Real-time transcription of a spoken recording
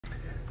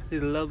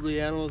These lovely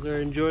animals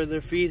are enjoying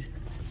their feed.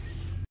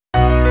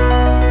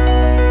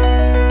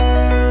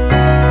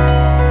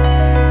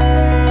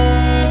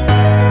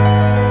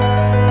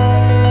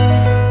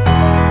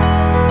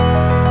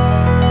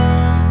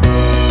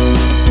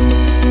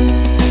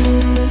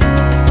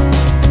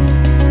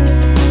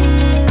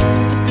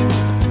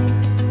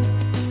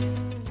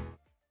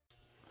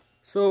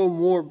 So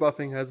more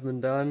buffing has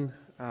been done.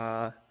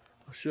 I'll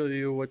show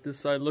you what this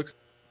side looks.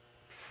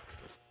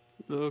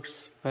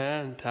 Looks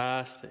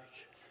fantastic.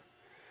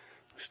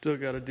 Still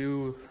got to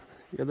do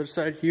the other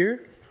side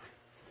here.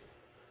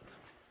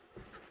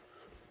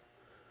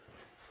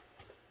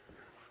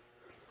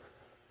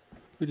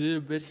 We did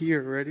a bit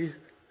here already,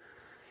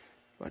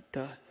 but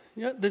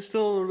yeah, there's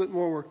still a little bit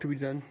more work to be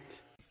done.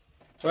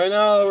 Right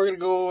now we're gonna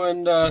go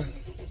and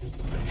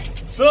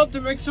fill up the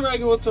mixer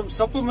wagon with some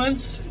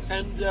supplements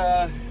and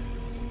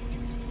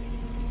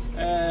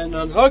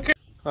unhook it.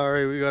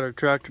 Alright, we got our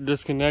tractor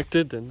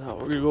disconnected, and now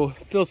we're gonna go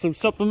fill some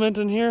supplement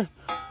in here.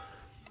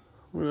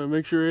 We're gonna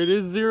make sure it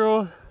is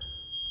 0.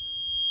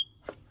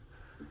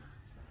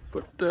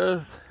 Put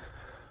the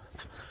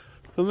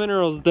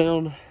minerals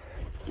down.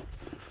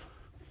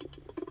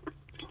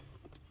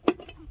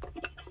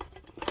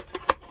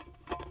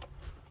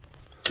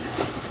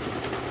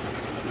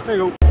 There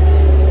you go.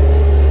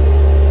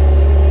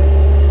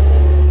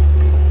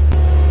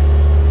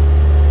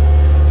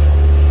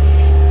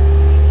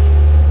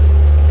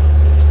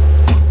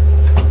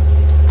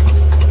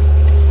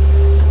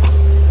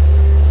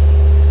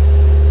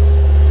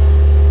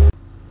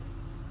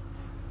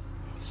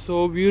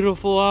 So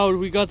beautiful out.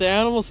 We got the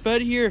animals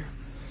fed here.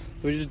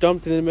 We just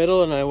dumped in the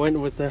middle, and I went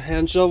with the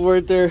hand shovel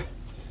right there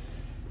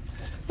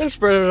and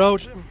spread it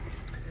out.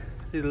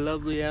 These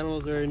lovely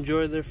animals are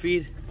enjoying their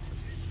feed.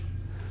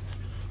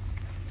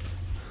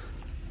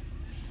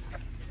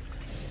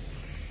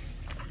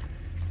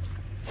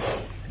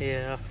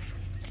 Yeah.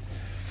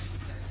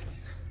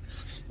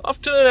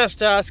 Off to the next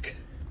task.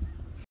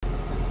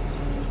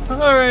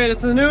 Alright,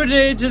 it's a new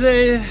day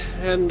today,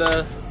 and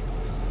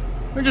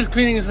we're just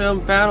cleaning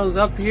some panels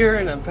up here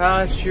in a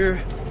pasture.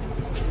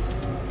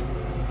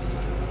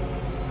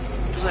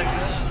 It's like,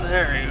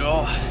 there you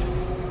go.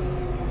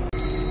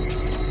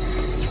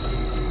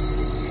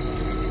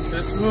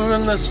 Just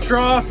moving the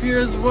straw up here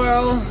as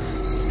well.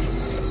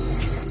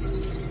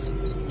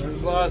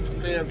 There's lots of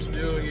cleanup to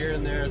do here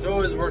and there. There's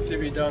always work to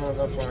be done on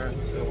the farm,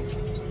 so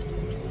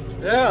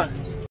yeah.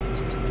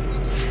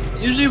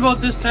 Usually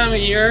about this time of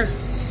year,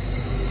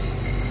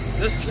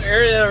 this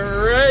area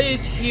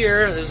right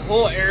here, this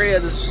whole area,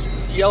 this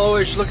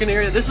yellowish looking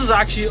area, this is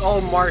actually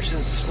all marsh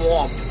and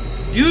swamp.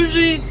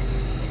 Usually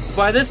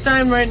by this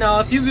time right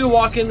now, if you'd be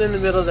walking in the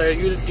middle there,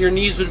 your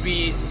knees would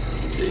be,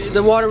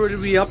 the water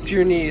would be up to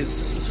your knees.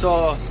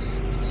 So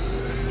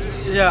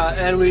yeah,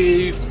 and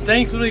we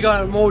thankfully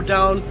got it mowed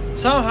down.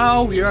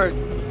 Somehow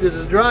this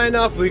is dry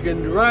enough, we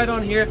can ride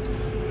on here.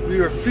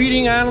 We were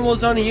feeding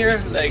animals on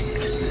here. Like,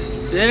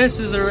 this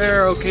is a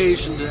rare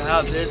occasion to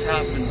have this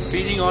happen,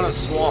 feeding on a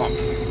swamp.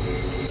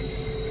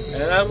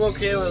 And I'm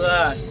okay with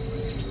that,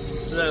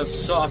 instead of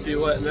soppy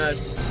wet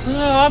mess.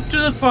 Off to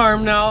the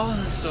farm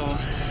now, so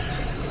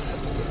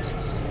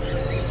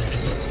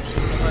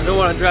I don't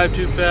want to drive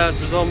too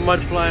fast, there's all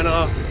mud flying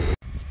off.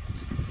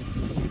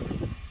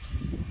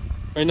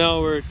 Right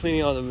now we're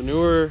cleaning out the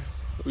manure.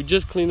 We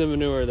just cleaned the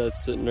manure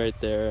that's sitting right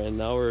there, and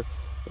now we're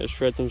gonna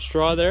shred some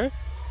straw there,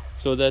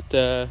 so that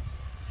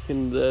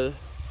in the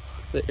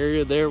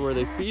area there where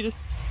they feed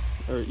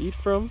or eat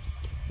from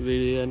will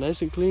be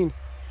nice and clean.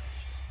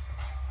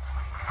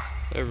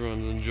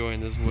 Everyone's enjoying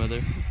this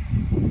weather.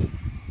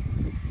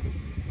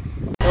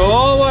 So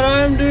all what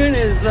I'm doing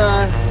is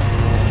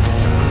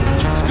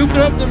scooping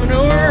up the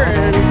manure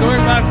and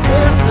going back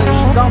forth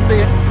and dumping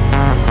it.